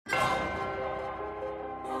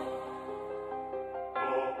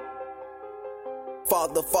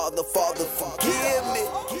Father, forgive me.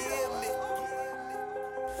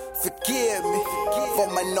 Forgive me for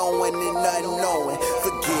my knowing and unknowing.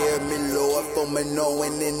 Forgive me, Lord, for my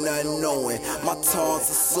knowing and unknowing. My tongue's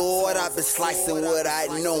a sword, I've been slicing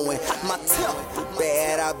without knowing. My temper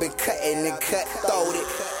bad, I've been cutting and cut-throated.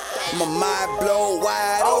 My mind blown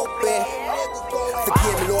wide open.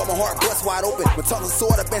 Forgive me, Lord, my heart bust wide open. My tongue's a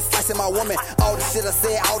sword, I've been slicing my woman. All the shit I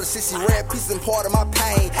said, all the shit she read, piece and part of my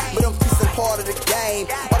pain. But them piece and part of the game,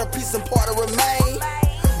 all the piece and part of remain.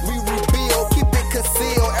 We rebuild, keep it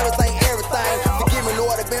concealed, everything. Forgive me,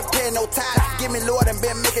 Lord, I've been paying no time. Forgive me, Lord, I've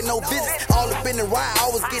been making no visits. All up in the ride,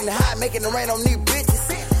 always getting high, making it rain on these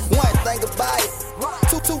bitches. One thing about it,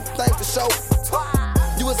 two things for sure.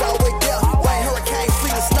 You was always there, rain, hurricane,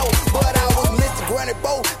 sleet, and snow. But I was Mr. Granny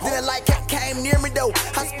Bow, then like came near me though.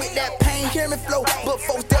 I spit that pain, hear me flow. But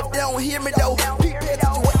folks they don't hear me though. People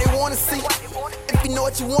tell you what they wanna see. If you know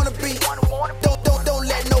what you wanna be, don't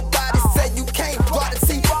let nobody say you can't brought the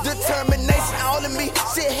tea. Determination all in me,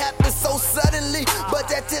 shit happens so suddenly. But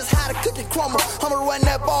that's just how the cookie crumble. I'ma run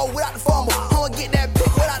that ball without the fumble. I'ma get that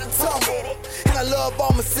pick without the tumble. And I love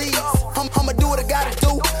all my seeds. I'ma do what I gotta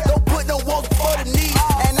do. Don't put no wants before the need.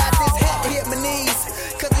 And I just had to hit my knees,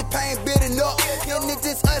 cause the pain building up. And it's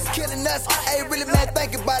just us killing us. Ain't really man,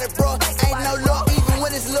 think about it, bro. Ain't no love even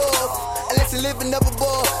when it's love, unless you're living up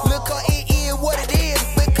above. Look how it is what it is,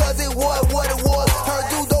 because it was what it was. Heard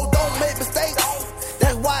you don't make mistakes.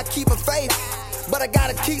 That's why I keep a faith, but I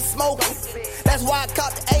gotta keep smoking. That's why I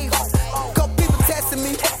caught the eighth. Couple people testing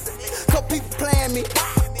me, couple people playing me,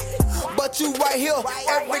 but you right here,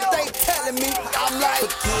 every day telling me. I'm like,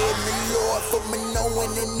 forgive me, Lord, for my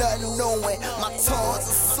knowing and unknowing. My tongue's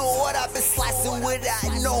a sword, I've been slicing without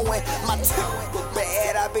knowing. My temper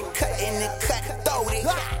bad, I've been cutting and cut-throated.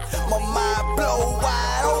 My mind blow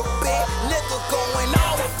wide open, nigga going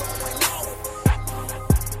off.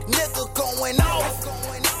 Nigga going off.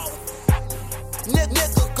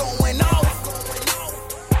 Nigga going off.